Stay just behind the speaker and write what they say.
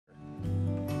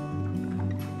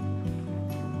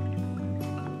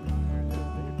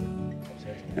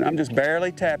And I'm just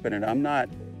barely tapping it. I'm not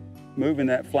moving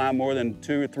that fly more than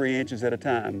 2 or 3 inches at a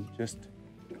time, just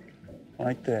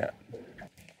like that.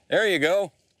 There you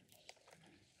go.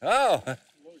 Oh.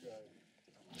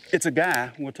 It's a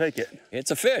guy, we'll take it. It's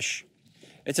a fish.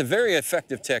 It's a very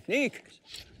effective technique.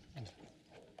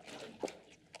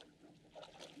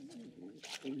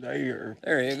 There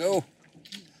you go.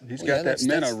 He's got that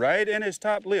minnow right in his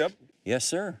top lip. Yes,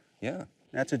 sir, yeah.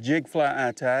 That's a jig fly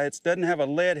eye tie. It doesn't have a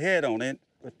lead head on it,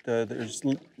 but there's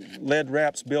lead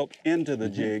wraps built into the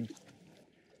jig.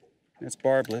 It's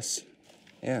barbless.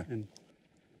 Yeah.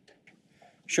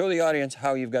 Show the audience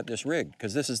how you've got this rigged,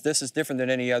 because this is different than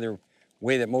any other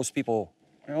way that most people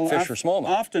fish for smallmouth.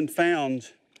 I've often found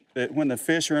that when the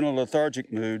fish are in a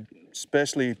lethargic mood,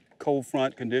 especially cold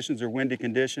front conditions or windy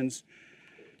conditions,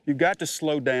 you've got to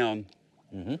slow down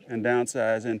and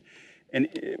downsize. And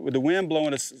with the wind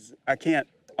blowing, I can't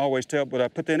always tell, but I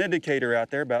put that indicator out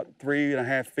there about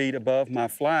 3.5 feet above my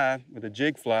fly with a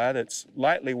jig fly that's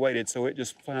lightly weighted, so it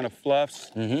just kind of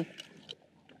fluffs.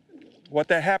 What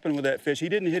that happened with that fish, he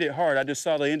didn't hit it hard. I just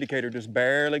saw the indicator just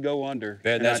barely go under.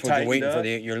 That's what you're waiting for.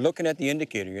 You're looking at the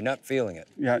indicator. You're not feeling it.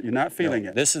 Yeah, you're not feeling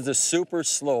it. This is the super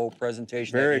slow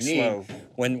presentation Very that you need slow.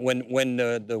 when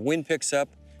the wind picks up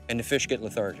and the fish get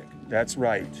lethargic. That's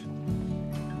right.